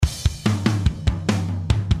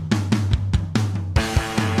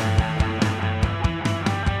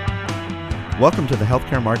Welcome to the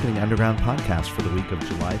Healthcare Marketing Underground podcast for the week of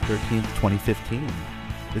July 13th, 2015.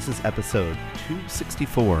 This is episode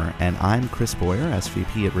 264, and I'm Chris Boyer,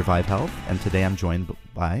 SVP at Revive Health, and today I'm joined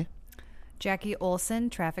by Jackie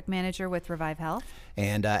Olson, Traffic Manager with Revive Health.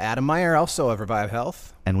 And Adam Meyer, also of Revive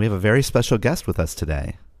Health. And we have a very special guest with us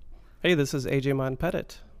today. Hey, this is AJ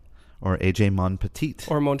Montpetit. Or AJ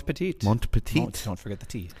Montpetit. Or Montpetit. Montpetit. Don't forget the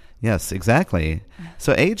T. Yes, exactly.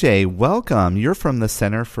 So AJ, welcome. You're from the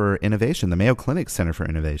Center for Innovation, the Mayo Clinic Center for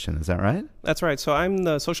Innovation. Is that right? That's right. So I'm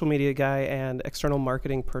the social media guy and external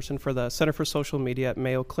marketing person for the Center for Social Media at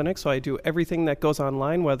Mayo Clinic. So I do everything that goes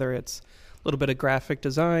online, whether it's a little bit of graphic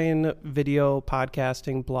design, video,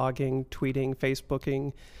 podcasting, blogging, tweeting,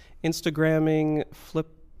 Facebooking, Instagramming,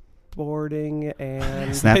 flipboarding,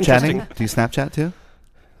 and Snapchatting? Do you Snapchat too?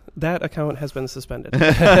 That account has been suspended.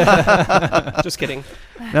 Just kidding.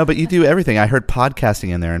 No, but you do everything. I heard podcasting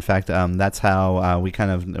in there. In fact, that's how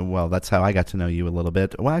that's how I got to know you a little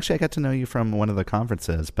bit. Well, actually, I got to know you from one of the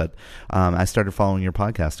conferences, but I started following your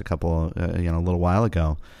podcast a little while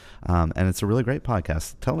ago, and it's a really great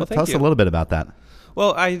podcast. Tell us a little bit about that.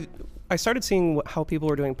 Well, I started seeing how people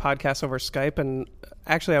were doing podcasts over Skype, and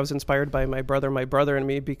actually I was inspired by my brother and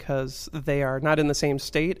me because they are not in the same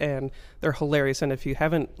state, and they're hilarious. And if you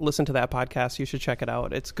haven't listened to that podcast, you should check it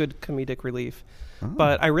out. It's good comedic relief. Oh.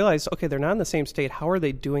 But I realized, okay, they're not in the same state. How are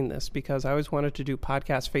they doing this? Because I always wanted to do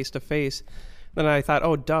podcasts face-to-face. Then I thought,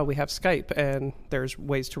 oh, duh, we have Skype, and there's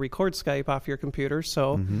ways to record Skype off your computer.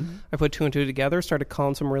 So I put two and two together, started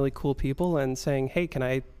calling some really cool people and saying, hey, can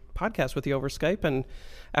I podcast with you over Skype? And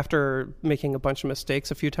after making a bunch of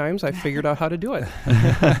mistakes a few times, I figured out how to do it.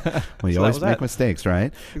 Well, you always make mistakes,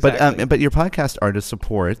 right? Exactly. But your podcasts are to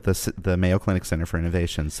support the Mayo Clinic Center for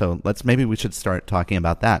Innovation. So maybe we should start talking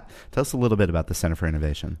about that. Tell us a little bit about the Center for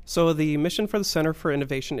Innovation. So the mission for the Center for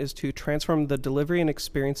Innovation is to transform the delivery and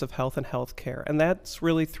experience of health and healthcare, and that's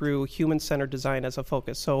really through human-centered design as a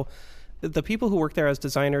focus. So the people who work there as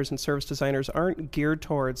designers and service designers aren't geared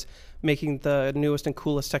towards making the newest and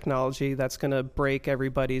coolest technology that's going to break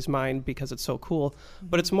everybody's mind because it's so cool.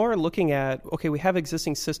 But it's more looking at, okay, we have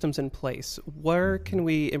existing systems in place. Where can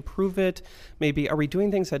we improve it? Maybe are we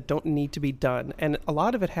doing things that don't need to be done? And a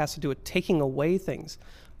lot of it has to do with taking away things.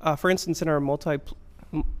 For instance, in our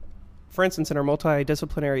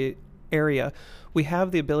multidisciplinary area, we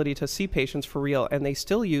have the ability to see patients for real, and they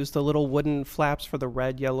still use the little wooden flaps for the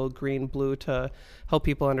red, yellow, green, blue to help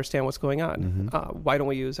people understand what's going on. Why don't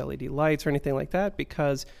we use LED lights or anything like that?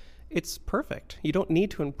 Because it's perfect. You don't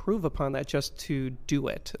need to improve upon that just to do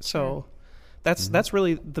it. So that's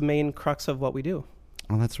really the main crux of what we do.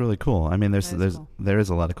 Well, that's really cool. I mean, there is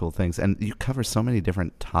a lot of cool things, and you cover so many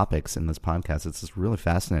different topics in this podcast. It's just really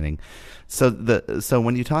fascinating. So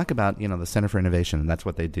when you talk about the Center for Innovation, and that's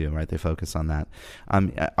what they do, right? They focus on that.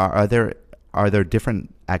 Are there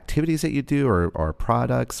different activities that you do, or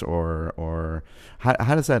products, or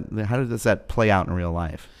how does that play out in real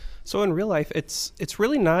life? So in real life, it's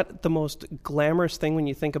really not the most glamorous thing when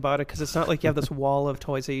you think about it, because it's not like you have this wall of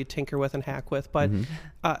toys that you tinker with and hack with. But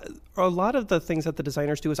a lot of the things that the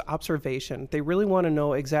designers do is observation. They really want to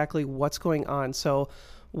know exactly what's going on. So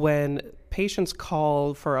when patients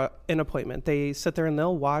call for an appointment, they sit there and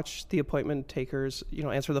they'll watch the appointment takers,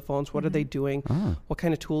 answer the phones. What are they doing? What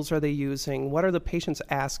kind of tools are they using? What are the patients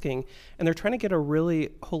asking? And they're trying to get a really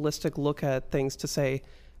holistic look at things to say,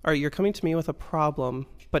 all right, you're coming to me with a problem,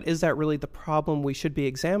 but is that really the problem we should be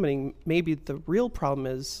examining? Maybe the real problem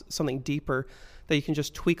is something deeper that you can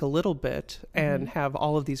just tweak a little bit and have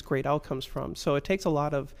all of these great outcomes from. So it takes a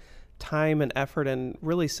lot of time and effort and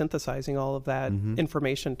really synthesizing all of that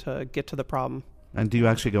information to get to the problem. And do you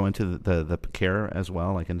actually go into the care as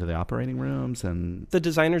well, like into the operating rooms? And the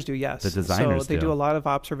designers do, yes. The designers So they do a lot of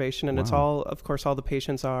observation, and it's all, of course, all the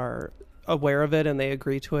patients are aware of it and they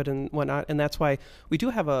agree to it and whatnot. And that's why we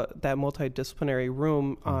do have that multidisciplinary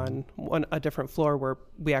room on a different floor where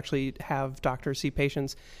we actually have doctors see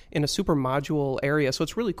patients in a super module area. So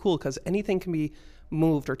it's really cool because anything can be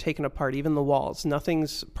moved or taken apart, even the walls.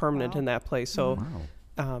 Nothing's permanent in that place. So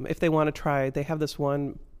if they want to try, they have this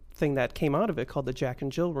one thing that came out of it called the Jack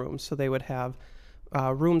and Jill room. So they would have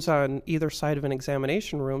rooms on either side of an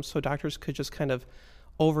examination room, so doctors could just kind of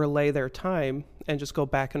overlay their time and just go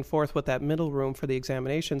back and forth with that middle room for the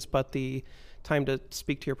examinations, but the time to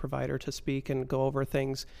speak to your provider, to speak and go over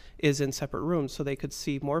things, is in separate rooms, so they could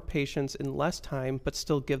see more patients in less time but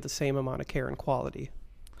still give the same amount of care and quality.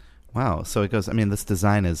 Wow. So it goes, this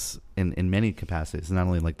design is in many capacities, not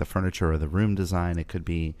only like the furniture or the room design, it could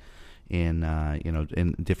be in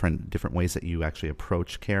different ways that you actually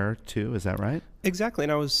approach care too. Is that right? Exactly,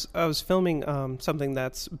 and I was filming something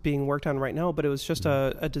that's being worked on right now, but it was just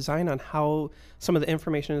a design on how some of the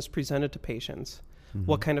information is presented to patients.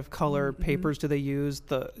 What kind of color papers do they use?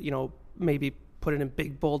 Maybe put it in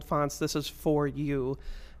big bold fonts. This is for you,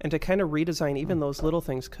 and to kind of redesign even those little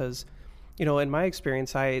things, because in my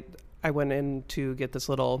experience, I went in to get this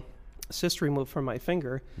little cyst removed from my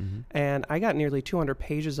finger, and I got nearly 200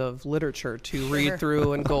 pages of literature to read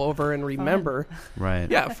through and go over and remember.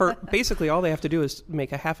 Right. Yeah, for basically all they have to do is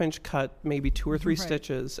make a half-inch cut, maybe 2 or 3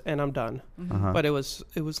 stitches, and I'm done. But it was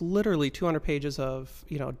literally 200 pages of,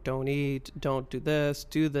 don't eat, don't do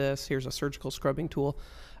this, here's a surgical scrubbing tool,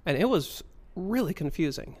 and it was really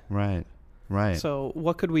confusing. Right. So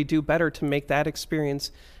what could we do better to make that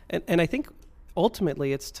experience? And I think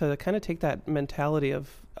ultimately it's to kind of take that mentality of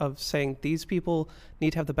saying these people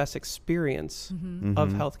need to have the best experience of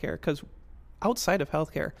healthcare, because outside of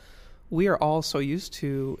healthcare, we are all so used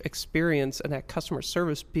to experience and that customer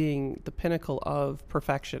service being the pinnacle of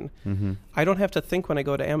perfection. I don't have to think when I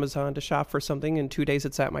go to Amazon to shop for something. In 2 days,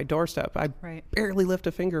 it's at my doorstep. I barely lift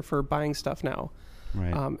a finger for buying stuff now.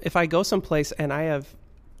 Right. If I go someplace and I have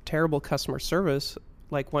terrible customer service,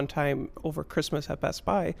 like one time over Christmas at Best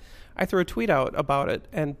Buy, I threw a tweet out about it,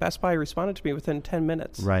 and Best Buy responded to me within 10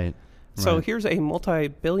 minutes. Right. So here's a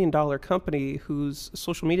multi-billion-dollar company whose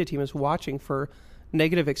social media team is watching for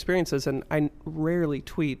negative experiences, and I rarely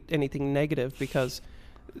tweet anything negative because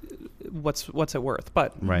what's it worth?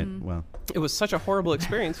 But well, it was such a horrible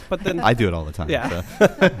experience. But then I do it all the time. Yeah.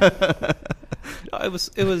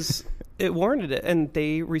 So. It warranted it, and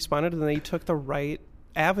they responded, and they took the right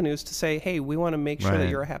avenues to say, hey, we want to make sure that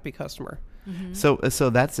you're a happy customer. So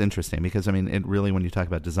that's interesting, because it really, when you talk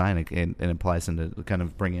about design, it applies into kind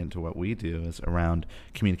of bring it into what we do is around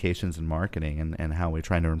communications and marketing, and how we're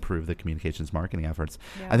trying to improve the communications marketing efforts.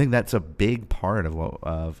 I think that's a big part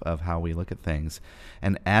of how we look at things.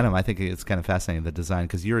 And Adam, I think it's kind of fascinating, the design,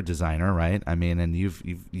 because you're a designer, right? I mean, and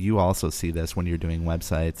you also see this when you're doing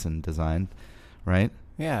websites and design, right?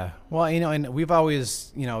 Yeah. Well, and we've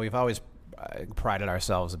always prided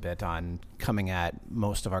ourselves a bit on coming at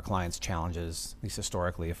most of our clients' challenges, at least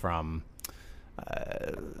historically, from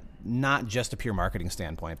not just a pure marketing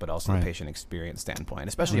standpoint, but also the patient experience standpoint,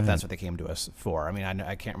 especially if that's what they came to us for. I mean,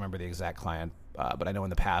 I can't remember the exact client, but I know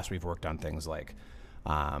in the past we've worked on things like,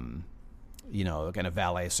 kind of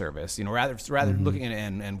valet service, rather looking at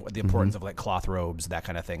and the importance of like cloth robes, that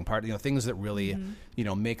kind of thing. Things that really,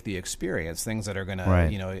 make the experience, things that are going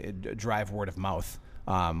to, drive word of mouth.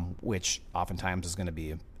 Which oftentimes is going to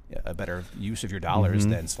be a better use of your dollars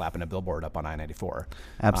than slapping a billboard up on I-94.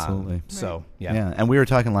 Absolutely. So, yeah. And we were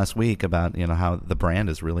talking last week about, how the brand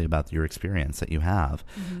is really about your experience that you have.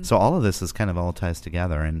 So all of this is kind of all ties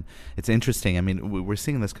together. And it's interesting. I mean, we're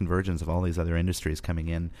seeing this convergence of all these other industries coming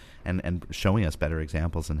in and showing us better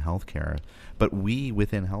examples in healthcare. But we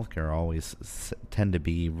within healthcare always tend to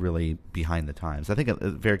be really behind the times. I think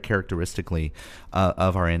very characteristically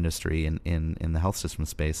of our industry in the health system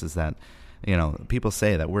space is that, people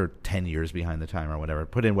say that we're 10 years behind the time or whatever,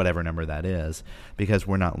 put in whatever number that is, because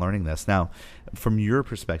we're not learning this. Now, from your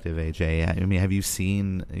perspective, AJ, I mean, have you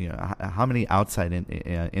seen, how many outside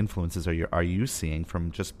influences are you seeing from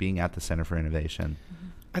just being at the Center for Innovation?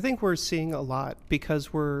 I think we're seeing a lot,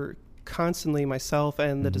 because we're constantly, myself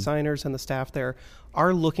and the designers and the staff there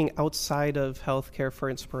are looking outside of healthcare for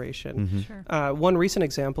inspiration. Sure. One recent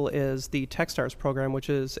example is the TechStars program, which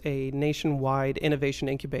is a nationwide innovation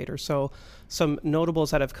incubator. So some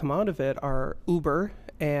notables that have come out of it are Uber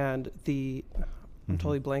and I'm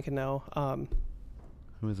totally blanking now.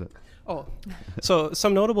 Who is it? Oh, so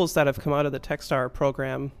some notables that have come out of the TechStar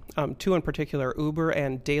program, 2 in particular, Uber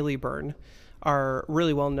and Daily Burn, are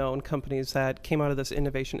really well-known companies that came out of this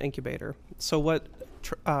innovation incubator. So what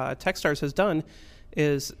TechStars has done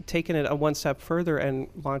is taken it one step further and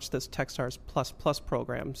launched this TechStars Plus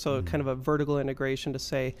program. So kind of a vertical integration to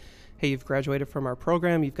say, hey, you've graduated from our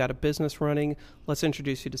program, you've got a business running, let's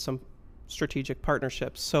introduce you to some strategic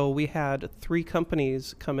partnerships. So we had 3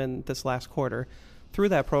 companies come in this last quarter through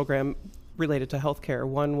that program related to healthcare.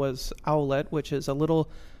 One was Owlet, which is a little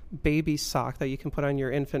baby sock that you can put on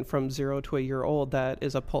your infant from 0 to a year old that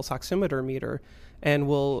is a pulse oximeter meter and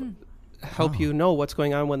will help you know what's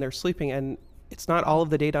going on when they're sleeping. And it's not all of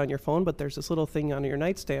the data on your phone, but there's this little thing on your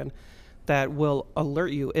nightstand that will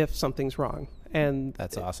alert you if something's wrong. And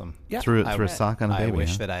that's awesome. Yeah. Through a sock on a baby. I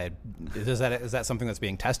wish that is that something that's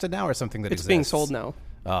being tested now, or something that it's exists? being sold now.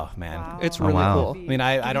 Oh man. Wow. It's really cool. I mean,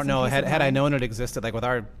 I don't know, had I known it existed, like with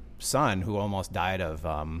our son who almost died of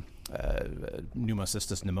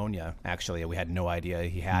pneumocystis pneumonia, actually, we had no idea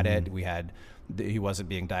he had it. We had he wasn't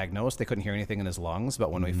being diagnosed. They couldn't hear anything in his lungs.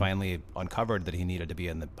 But when we finally uncovered that he needed to be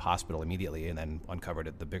in the hospital immediately, and then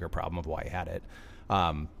uncovered the bigger problem of why he had it,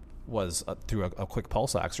 was through a quick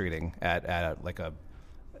pulse ox reading at a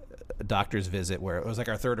doctor's visit, where it was like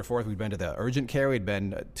our third or fourth. We'd been to the urgent care. We'd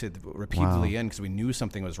been to repeatedly in because we knew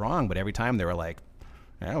something was wrong. But every time they were like,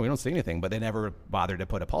 "Yeah, we don't see anything," but they never bothered to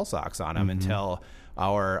put a pulse ox on him until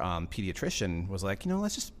our pediatrician was like,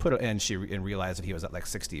 let's just put it. And she realized that he was at like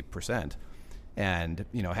 60%. And,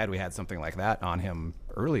 had we had something like that on him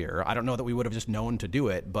earlier, I don't know that we would have just known to do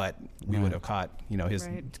it, but we would have caught,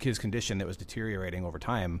 his condition that was deteriorating over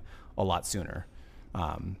time a lot sooner.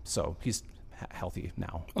 So he's healthy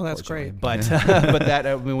now. Oh, that's great. But but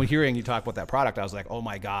that when hearing you talk about that product, I was like, oh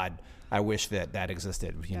my God, I wish that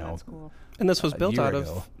existed. That's cool. And this was built out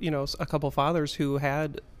of a couple fathers who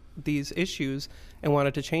had these issues and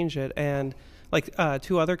wanted to change it. And like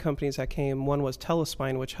two other companies that came, one was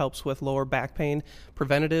Telespine, which helps with lower back pain,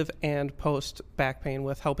 preventative and post back pain,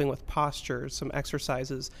 with helping with posture, some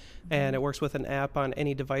exercises, and it works with an app on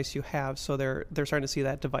any device you have. So they're starting to see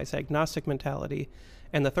that device agnostic mentality.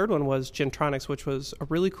 And the third one was Gentronics, which was a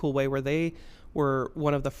really cool way where they were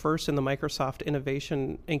one of the first in the Microsoft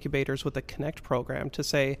innovation incubators with the Connect program to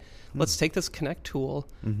say, let's take this Connect tool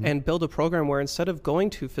and build a program where instead of going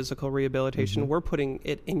to physical rehabilitation, we're putting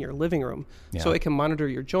it in your living room. Yeah. So it can monitor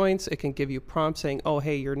your joints. It can give you prompts saying, oh,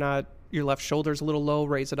 hey, your left shoulder's a little low,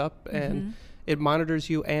 raise it up. And it monitors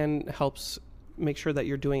you and helps make sure that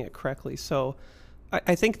you're doing it correctly. So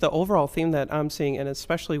I think the overall theme that I'm seeing, and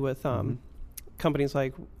especially with companies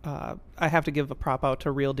like, I have to give a prop out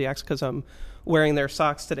to Real DX because I'm wearing their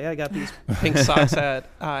socks today. I got these pink socks at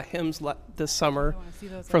HIMSS this summer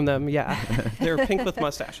from them. Yeah, they're pink with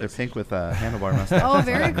mustaches. They're pink with handlebar mustaches. Oh,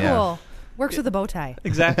 very cool. Yeah. Works with a bow tie.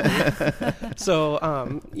 Exactly.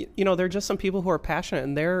 So, they're just some people who are passionate,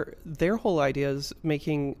 and their whole idea is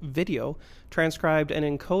making video transcribed and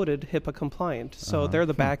encoded HIPAA compliant. So they're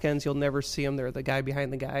the back ends. You'll never see them. They're the guy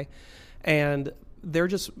behind the guy. And they're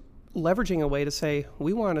just leveraging a way to say,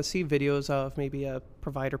 we want to see videos of maybe a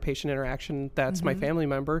provider-patient interaction that's my family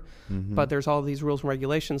member, but there's all these rules and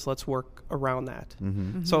regulations. Let's work around that.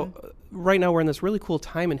 So right now we're in this really cool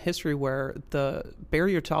time in history where the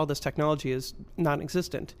barrier to all this technology is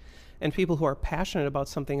non-existent. And people who are passionate about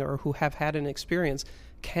something or who have had an experience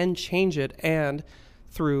can change it, and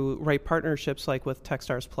through right partnerships like with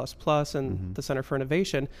TechStars++ and the Center for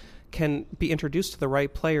Innovation, can be introduced to the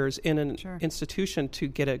right players in an institution to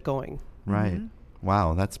get it going. Right.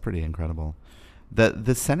 Wow, that's pretty incredible.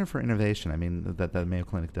 The Center for Innovation, that the Mayo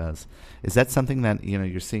Clinic does, is that something that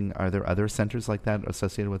you're seeing? Are there other centers like that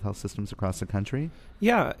associated with health systems across the country?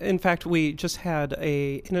 Yeah. In fact, we just had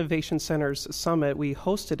a Innovation Centers Summit. We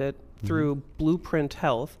hosted it through Blueprint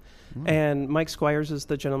Health. And Mike Squires is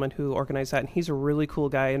the gentleman who organized that, and he's a really cool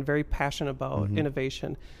guy and very passionate about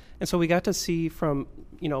innovation. And so we got to see from,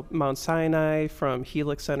 Mount Sinai, from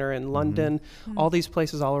Helix Center in London, all these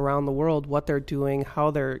places all around the world, what they're doing,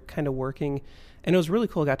 how they're kind of working. And it was really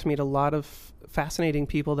cool. I got to meet a lot of fascinating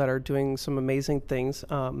people that are doing some amazing things.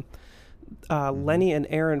 Lenny and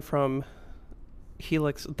Aaron from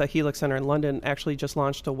the Helix Center in London actually just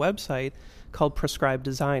launched a website called Prescribed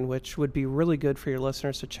Design, which would be really good for your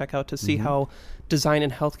listeners to check out to see how design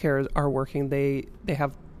and healthcare are working. They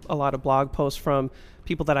have a lot of blog posts from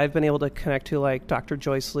people that I've been able to connect to, like Dr.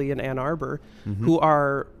 Joyce Lee in Ann Arbor, who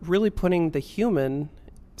are really putting the human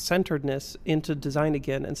centeredness into design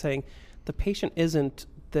again and saying the patient isn't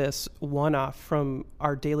this one-off from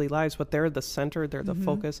our daily lives, but they're the center, they're the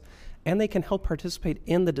focus, and they can help participate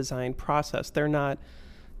in the design process. They're not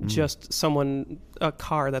just a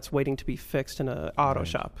car that's waiting to be fixed in an auto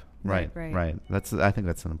shop. Right. I think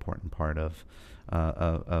that's an important part of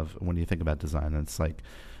when you think about design. It's like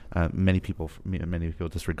many people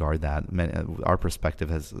disregard that. Our perspective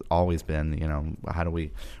has always been,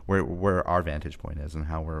 where our vantage point is and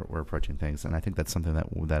how we're approaching things. And I think that's something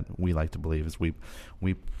that we like to believe is we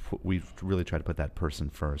really try to put that person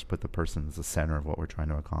first, put the person as the center of what we're trying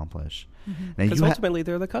to accomplish. Because ultimately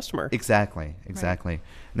they're the customer. Exactly. Right.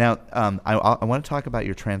 Now, I want to talk about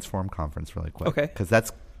your Transform conference really quick. Okay. Because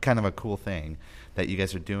that's kind of a cool thing that you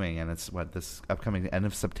guys are doing, and it's this upcoming end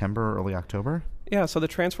of September, early October? Yeah, so the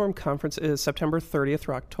Transform Conference is September 30th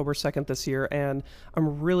through October 2nd this year, and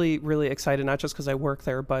I'm really, really excited, not just because I work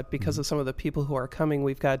there, but because of some of the people who are coming.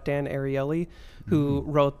 We've got Dan Ariely, who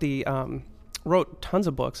wrote tons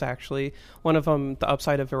of books, actually. One of them, The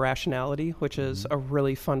Upside of Irrationality, which is a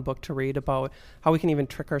really fun book to read about how we can even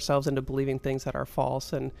trick ourselves into believing things that are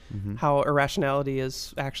false, and how irrationality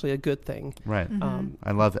is actually a good thing. Right.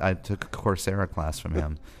 I took a Coursera class from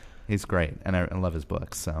him. He's great, and I love his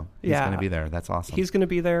books. So he's going to be there. That's awesome. He's going to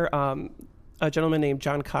be there. A gentleman named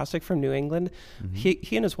John Kostick from New England. Mm-hmm.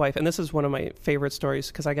 He and his wife, and this is one of my favorite stories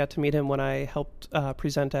because I got to meet him when I helped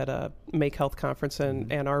present at a Make Health conference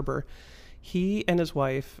in Ann Arbor. He and his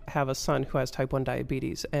wife have a son who has type 1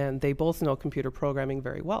 diabetes, and they both know computer programming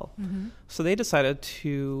very well. Mm-hmm. So they decided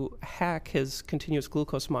to hack his continuous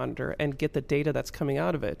glucose monitor and get the data that's coming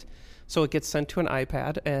out of it. So it gets sent to an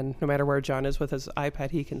iPad, and no matter where John is with his iPad,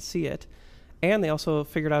 he can see it. And they also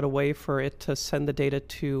figured out a way for it to send the data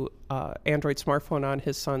to Android smartphone on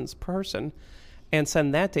his son's person and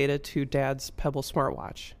send that data to Dad's Pebble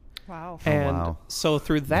smartwatch. Wow. And so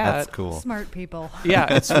through that... That's cool. Smart people.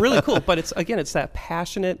 Yeah, it's really cool. But it's that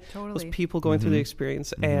passionate, totally. those people going through the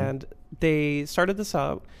experience. And they started this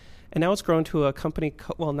out, and now it's grown to a company,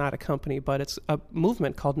 well, not a company, but it's a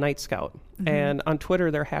movement called Night Scout. And on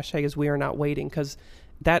Twitter, their hashtag is We Are Not Waiting, because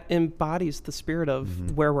that embodies the spirit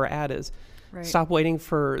of where we're at is stop waiting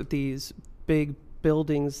for these big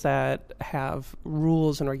buildings that have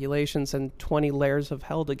rules and regulations and 20 layers of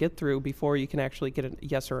hell to get through before you can actually get a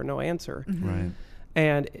yes or a no answer. Right.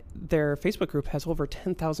 And their Facebook group has over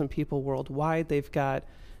 10,000 people worldwide. They've got,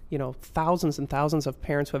 thousands and thousands of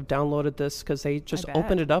parents who have downloaded this because they just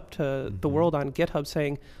opened it up to the world on GitHub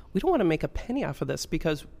saying, we don't want to make a penny off of this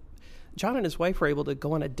because John and his wife were able to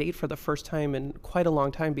go on a date for the first time in quite a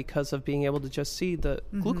long time because of being able to just see the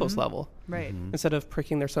glucose level. Right. Instead of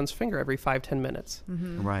pricking their son's finger every 5-10 minutes.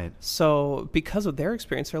 Right. So because of their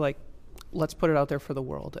experience, they're like, let's put it out there for the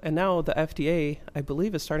world. And now the FDA, I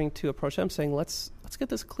believe, is starting to approach them saying, let's get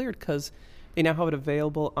this cleared because they now have it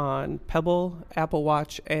available on Pebble, Apple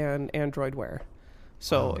Watch, and Android Wear.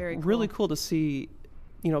 So really cool to see,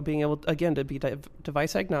 being able, again, to be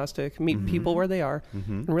device agnostic, meet people where they are,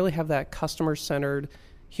 and really have that customer-centered,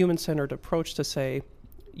 human-centered approach to say,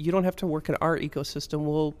 you don't have to work in our ecosystem.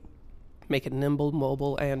 We'll make it nimble,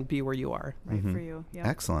 mobile, and be where you are. Right for you. Yeah.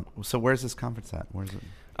 Excellent. So where's this conference at? Where's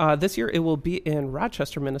it? This year it will be in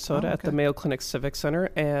Rochester, Minnesota at the Mayo Clinic Civic Center.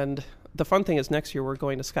 And the fun thing is next year we're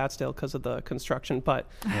going to Scottsdale because of the construction. But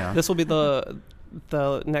this will be the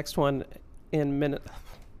next one in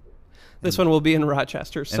This one will be in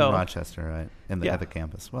Rochester. In Rochester, right? At the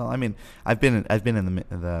campus. Well, I mean, I've been in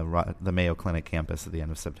the Mayo Clinic campus at the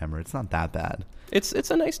end of September. It's not that bad.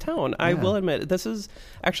 It's a nice town. I will admit. This is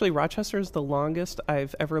actually Rochester is the longest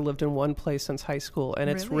I've ever lived in one place since high school, and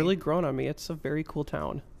it's really grown on me. It's a very cool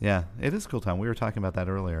town. Yeah, it is a cool town. We were talking about that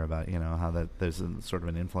earlier about how that there's a sort of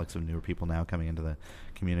an influx of newer people now coming into the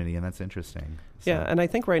community, and that's interesting. So. Yeah, and I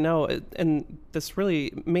think right now, and this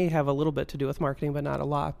really may have a little bit to do with marketing, but not a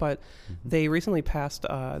lot, but they recently passed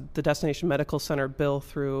the Destination Medical Center bill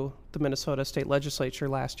through the Minnesota State Legislature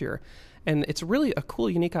last year. And it's really a cool,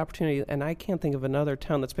 unique opportunity, and I can't think of another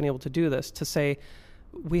town that's been able to do this, to say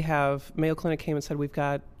Mayo Clinic came and said we've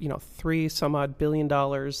got, $3-some-odd billion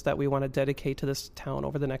that we want to dedicate to this town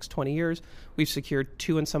over the next 20 years. We've secured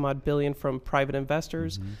 $2-and-some-odd billion from private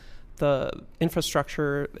investors. The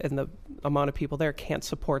infrastructure and the amount of people there can't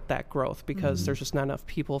support that growth because there's just not enough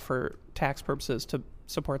people for tax purposes to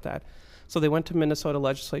support that. So they went to Minnesota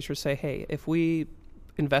legislature to say, hey, if we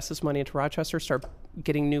invest this money into Rochester, start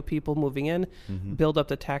getting new people moving in, build up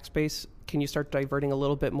the tax base, can you start diverting a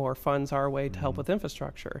little bit more funds our way to help with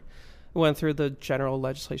infrastructure? We went through the general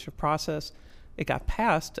legislative process. It got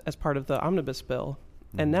passed as part of the omnibus bill.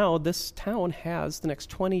 And now this town has the next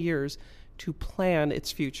 20 years to plan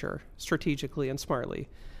its future strategically and smartly.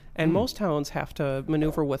 And most towns have to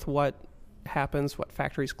maneuver with what happens, what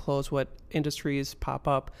factories close, what industries pop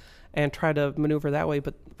up, and try to maneuver that way.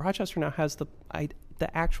 But Rochester now has the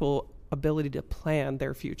actual ability to plan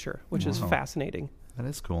their future, which is fascinating. That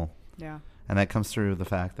is cool. Yeah. And that comes through the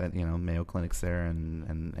fact that, Mayo Clinic's there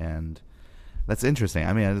and that's interesting.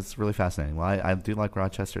 I mean, it's really fascinating. Well, I do like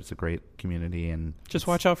Rochester. It's a great community, and just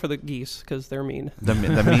watch out for the geese because they're mean. The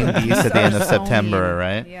mean geese at the end of September,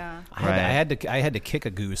 right? Yeah. I had to kick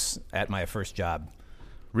a goose at my first job.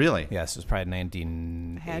 Really? Yes, it was probably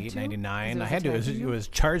 1999. I had to. It was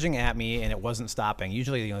charging at me, and it wasn't stopping.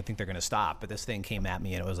 Usually, you don't think they're going to stop, but this thing came at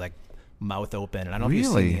me, and it was like mouth open. And I don't know if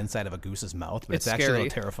you've seen the inside of a goose's mouth, but it's actually a little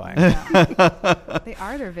terrifying. They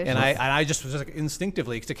are. They're vicious. And I just was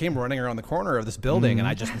instinctively, because it came running around the corner of this building, and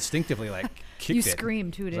I just instinctively kicked it. You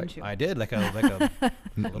screamed too, didn't you? I did,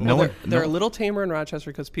 they're a little tamer in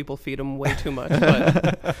Rochester because people feed them way too much.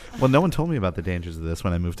 But well, no one told me about the dangers of this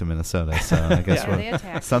when I moved to Minnesota, so I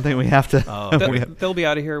guess something we have to. They'll be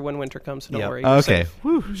out of here when winter comes, so don't worry. Okay.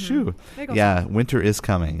 Whew, shoo. Yeah, winter is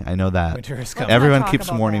coming. I know that. Winter is coming. Everyone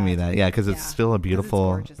keeps warning me that. Yeah, because it's still a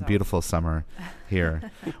beautiful summer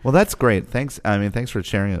here. Well, that's great. Thanks. I mean, thanks for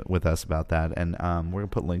sharing it with us about that. And we're gonna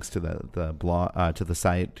put links to the blog, to the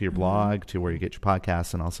site, to your blog, to where you get your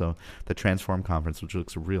podcasts, and also the Transform conference, which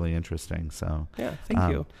looks really interesting. So yeah,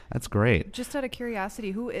 thank you. That's great. Just out of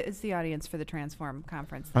curiosity, who is the audience for the Transform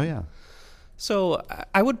conference? Oh yeah. So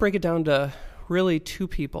I would break it down to really two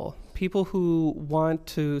people who want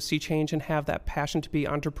to see change and have that passion to be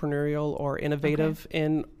entrepreneurial or innovative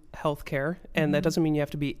in healthcare. And that doesn't mean you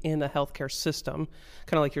have to be in a healthcare system.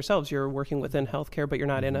 Kind of like yourselves, you're working within healthcare, but you're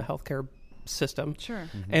not in a healthcare system. Sure.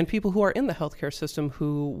 And people who are in the healthcare system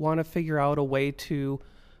who want to figure out a way to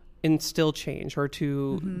instill change or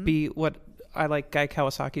to be what I like Guy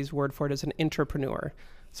Kawasaki's word for it as an intrapreneur.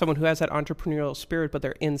 Someone who has that entrepreneurial spirit, but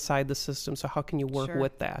they're inside the system. So how can you work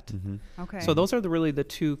with that? Okay. So those are really the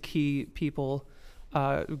two key people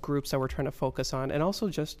groups that we're trying to focus on, and also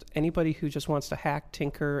just anybody who just wants to hack,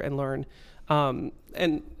 tinker, and learn. And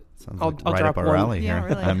I'll right drop up our one. alley here. Yeah,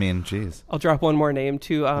 really. I mean, geez. I'll drop one more name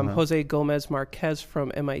too. Jose Gomez Marquez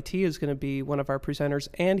from MIT is going to be one of our presenters,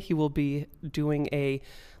 and he will be doing a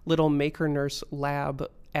little Maker Nurse lab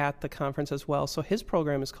at the conference as well. So his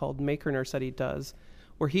program is called Maker Nurse that he does,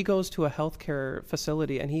 where he goes to a healthcare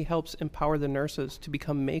facility and he helps empower the nurses to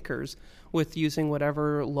become makers with using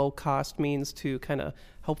whatever low-cost means to kind of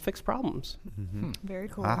help fix problems. Very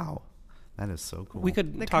cool. Wow. That is so cool. We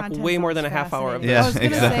could The talk content way more sounds than a half hour of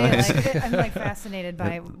fascinating. this. Yeah, I was going to exactly. say, I'm like fascinated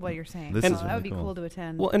by what you're saying. This So is that really would be cool. cool to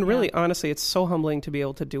attend. Well, and Yeah. really, honestly, it's so humbling to be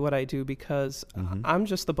able to do what I do because I'm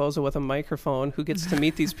just the bozo with a microphone who gets to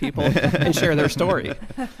meet these people and share their story.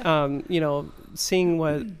 Seeing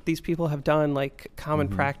what these people have done, like Common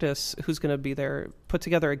Practice, who's going to be there, put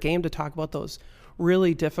together a game to talk about those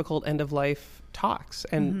really difficult end-of-life talks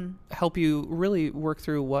and help you really work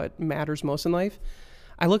through what matters most in life.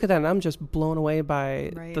 I look at that and I'm just blown away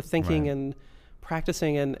by the thinking and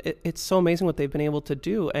practicing, and it's so amazing what they've been able to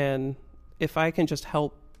do. And if I can just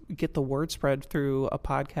help get the word spread through a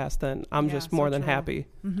podcast, then I'm just more than happy.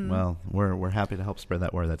 Well, we're happy to help spread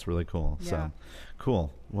that word. That's really cool. Yeah. So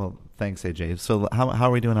cool. Well, thanks, AJ. So how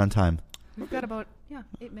are we doing on time? We've got about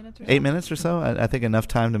 8 minutes or so. 8 minutes or so? I think enough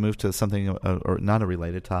time to move to something, or not a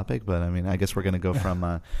related topic, but I mean, I guess we're going to go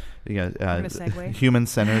from segue.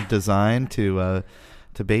 human-centered design to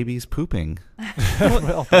babies pooping. I where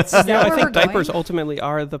think we're diapers going? ultimately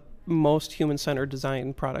are the most human-centered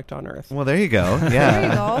design product on earth. Well, there you go. Yeah. There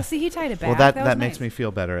you go. See, he tied it back. Well, that was makes nice. me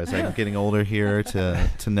feel better as I'm getting older here to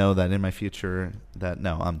know that in my future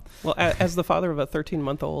Well, as the father of a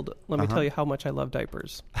 13-month-old, let me tell you how much I love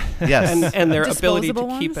diapers yes. and their ability to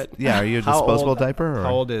Disposable keep ones? it. Yeah, are you a How disposable old- diaper? Or?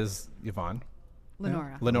 How old is Yvonne?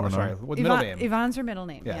 Lenora. Lenora, sorry. What's middle name? Yvonne's her middle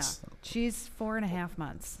name. Yes. Yeah. She's 4.5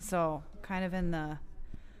 months. So kind of in the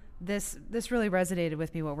this really resonated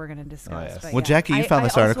with me what we're going to discuss. yes. But Well, yeah, Jackie, you found I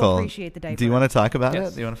this also article. appreciate the diaper. Do you want to talk about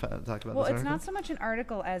Yes. it? Do you want to talk about Well, this it's article? not so much an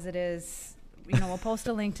article as it is. We'll post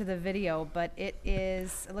a link to the video, but it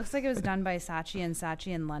looks like it was done by Saatchi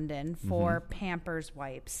in London for Pampers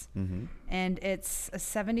wipes. And it's a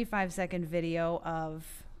 75-second video of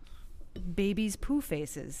babies' poo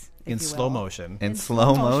faces. In slow motion. In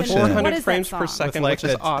slow motion. 400 What is that frames per song? second, It's like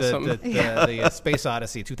which is awesome. the Space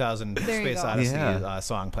Odyssey 2000 There you Space go. Odyssey Yeah.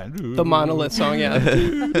 Song playing. The monolith song, yeah.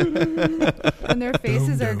 And their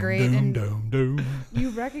faces are great, and you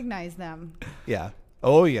recognize them Yeah.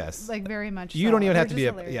 Oh yes. like very much. You so. don't even They're have to be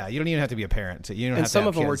just a hilarious. You don't even have to be a parent. You don't And have some to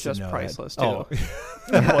of them were kids to just know it. priceless, too. Oh.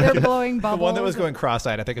 They're blowing bubbles. The one that was and- going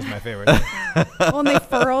cross-eyed, I think, is my favorite. well, and they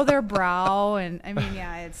furrow their brow, and I mean,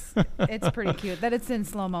 yeah, it's pretty cute that it's in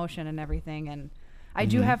slow motion and everything. And I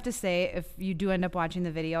do have to say, if you do end up watching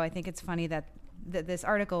the video, I think it's funny that this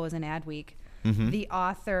article was in Adweek. The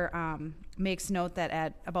author makes note that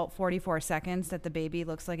at about 44 seconds that the baby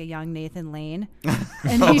looks like a young Nathan Lane,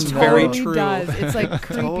 and he very totally true. does. It's like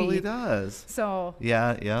creepy. Totally does. So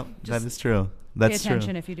Yeah, that Just is true. pay That's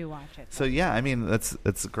attention true. if you do watch it. So yeah, I mean that's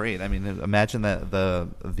great. I mean, imagine that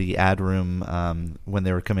the ad room when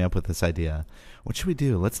they were coming up with this idea. What should we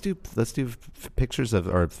do? Let's do pictures of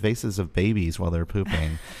or faces of babies while they're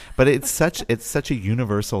pooping. But it's such a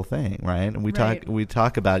universal thing, right? And we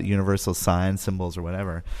talk about universal signs, symbols, or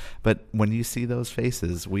whatever. But when you see those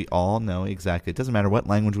faces, we all know exactly. It doesn't matter what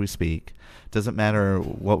language we speak. Doesn't matter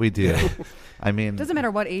what we do. I mean, Doesn't matter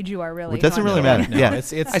what age you are, really. It doesn't really matter. No, Yeah.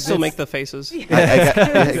 it's I still make the faces.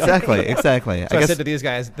 Exactly. So I said to these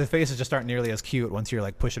guys, the faces just aren't nearly as cute once you're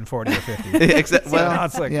like pushing 40 or 50. Well,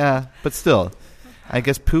 it's like- yeah, but still, I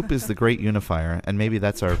guess poop is the great unifier, and maybe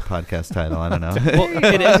that's our podcast title. I don't know.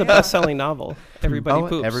 Well, it is a best-selling novel. Everybody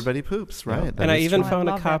poops. Everybody poops, right? That And I is even true. found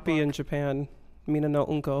I a love that copy book. in Japan, Mina no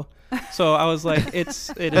Unko. So I was like, it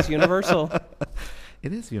is universal.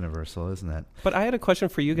 It is universal, isn't it? But I had a question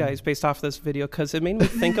for you guys based off this video, because it made me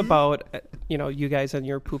think about, you guys and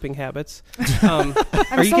your pooping habits.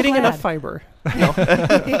 Are you getting enough fiber? No.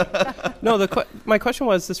 No, my question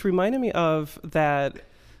was, this reminded me of that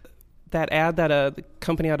ad that a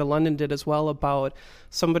company out of London did as well, about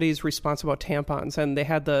somebody's response about tampons, and they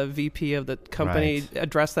had the VP of the company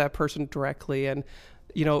address that person directly and,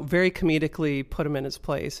 very comedically put him in his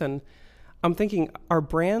place. And I'm thinking, are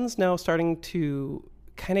brands now starting to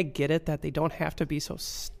kind of get it that they don't have to be so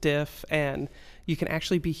stiff, and you can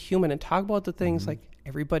actually be human and talk about the things like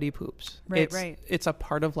everybody poops. Right. It's a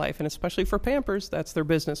part of life, and especially for Pampers, that's their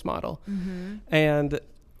business model. And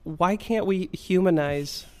why can't we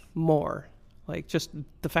humanize more? Like, just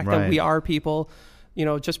the fact that we are people,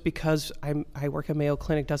 just because I work at Mayo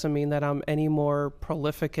Clinic doesn't mean that I'm any more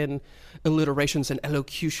prolific in alliterations and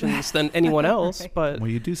elocutions than anyone else. But well,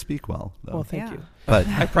 you do speak well, though. Well, thank you. But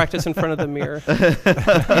I practice in front of the mirror.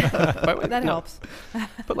 That helps.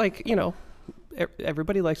 But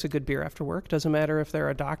everybody likes a good beer after work. Doesn't matter if they're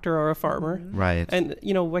a doctor or a farmer. Right. And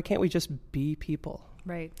why can't we just be people?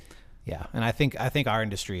 Right. Yeah, and I think our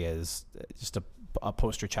industry is just a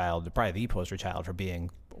poster child, probably the poster child for being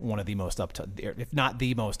one of the most uptight, if not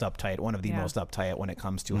the most uptight, one of the most uptight when it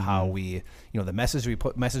comes to how we, the messages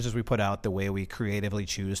we put out, the way we creatively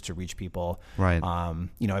choose to reach people. Right.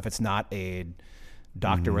 If it's not a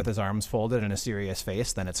doctor with his arms folded and a serious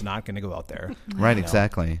face, then it's not going to go out there. Right,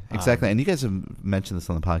 exactly. And you guys have mentioned this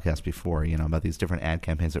on the podcast before, about these different ad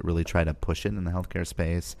campaigns that really try to push it in the healthcare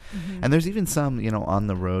space. And there's even some, on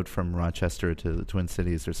the road from Rochester to the Twin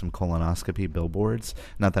Cities, there's some colonoscopy billboards.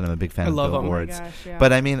 Not that I'm a big fan of billboards. Oh my gosh, yeah.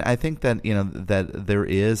 But I mean, I think that, that there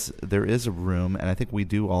is a room, and I think we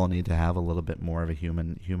do all need to have a little bit more of a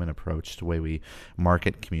human approach to the way we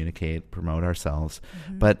market, communicate, promote ourselves.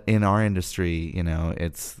 But in our industry,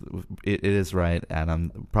 it is right,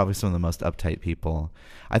 Adam. Probably some of the most uptight people.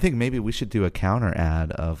 I think maybe we should do a counter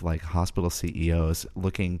ad of like hospital CEOs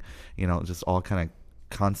looking, just all kind of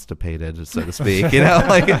constipated, so to speak,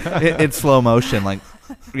 like in slow motion, like,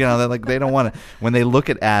 they don't want to, when they look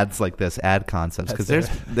at ads like this, ad concepts, because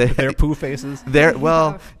their poo faces. They're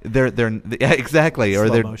exactly, or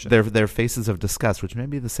slow their faces of disgust, which may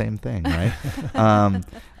be the same thing, right?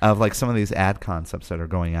 Of like some of these ad concepts that are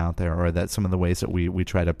going out there, or that some of the ways that we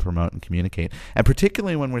try to promote and communicate, and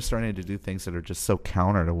particularly when we're starting to do things that are just so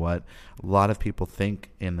counter to what a lot of people think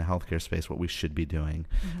in the healthcare space, what we should be doing.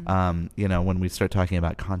 When we start talking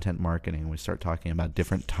about content marketing, we start talking about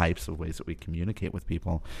different types of ways that we communicate with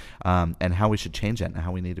people, and how we should change that, and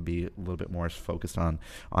how we need to be a little bit more focused on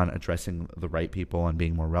addressing the right people and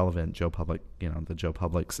being more relevant. The Joe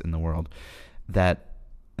Publics in the world, that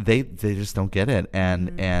they just don't get it,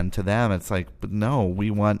 and to them it's like, but no, we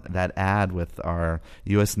want that ad with our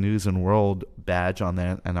U.S. News and World badge on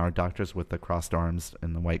there, and our doctors with the crossed arms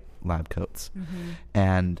and the white lab coats,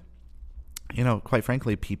 and quite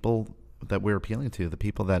frankly, people that we're appealing to, the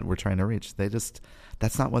people that we're trying to reach,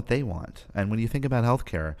 that's not what they want. And when you think about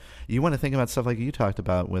healthcare, you want to think about stuff like you talked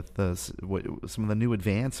about with some of the new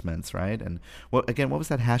advancements, right? And what was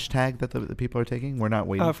that hashtag that the people are taking? We're not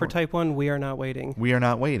waiting for type 1. We are not waiting. We are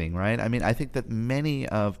not waiting, right? I mean, I think that many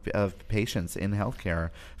of patients in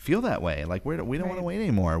healthcare feel that way. Like we don't want to wait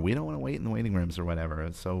anymore. We don't want to wait in the waiting rooms or whatever.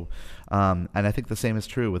 So, and I think the same is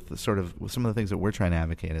true with with some of the things that we're trying to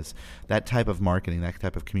advocate, is that type of marketing, that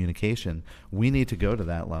type of communication. We need to go to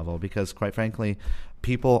that level, because quite frankly,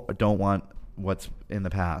 people don't want what's in the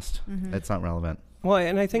past. It's not relevant. Well,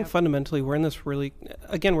 and I think fundamentally we're in this really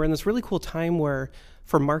cool time where,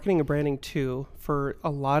 for marketing and branding too, for a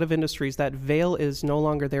lot of industries, that veil is no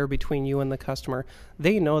longer there between you and the customer.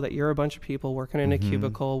 They know that you're a bunch of people working in a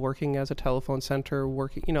cubicle, working as a telephone center,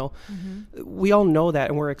 we all know that,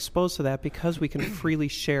 and we're exposed to that because we can freely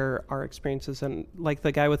share our experiences. And like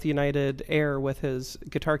the guy with United Air with his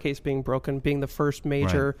guitar case being broken, being the first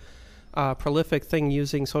major prolific thing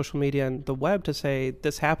using social media and the web to say,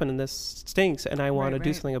 this happened and this stinks and I want to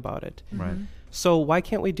do something about it. Right. So why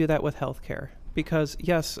can't we do that with healthcare? Because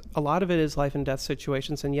yes, a lot of it is life and death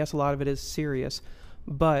situations, and yes, a lot of it is serious,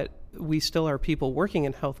 but we still are people working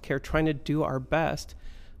in healthcare trying to do our best.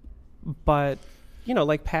 But,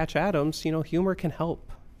 like Patch Adams, humor can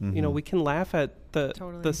help. We can laugh at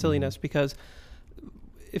the silliness, because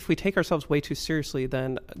if we take ourselves way too seriously,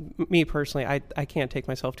 then me personally, I can't take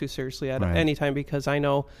myself too seriously at any time, because I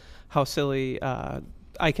know how silly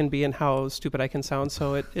I can be and how stupid I can sound.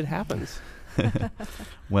 So it happens.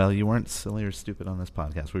 Well, you weren't silly or stupid on this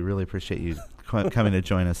podcast. We really appreciate you coming to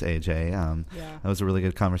join us, AJ. That was a really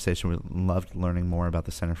good conversation. We loved learning more about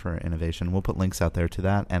the Center for Innovation. We'll put links out there to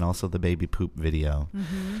that, and also the baby poop video.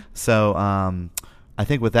 So I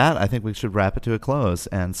think with that, I think we should wrap it to a close.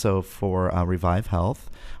 And so for Revive Health,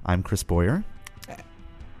 I'm Chris Boyer.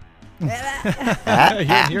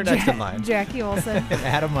 You're next in line. Jackie Olson.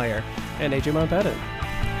 Adam Meyer. And AJ Montpetit.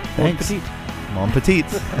 Thanks.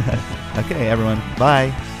 Montpetit. Okay, everyone.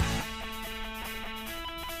 Bye.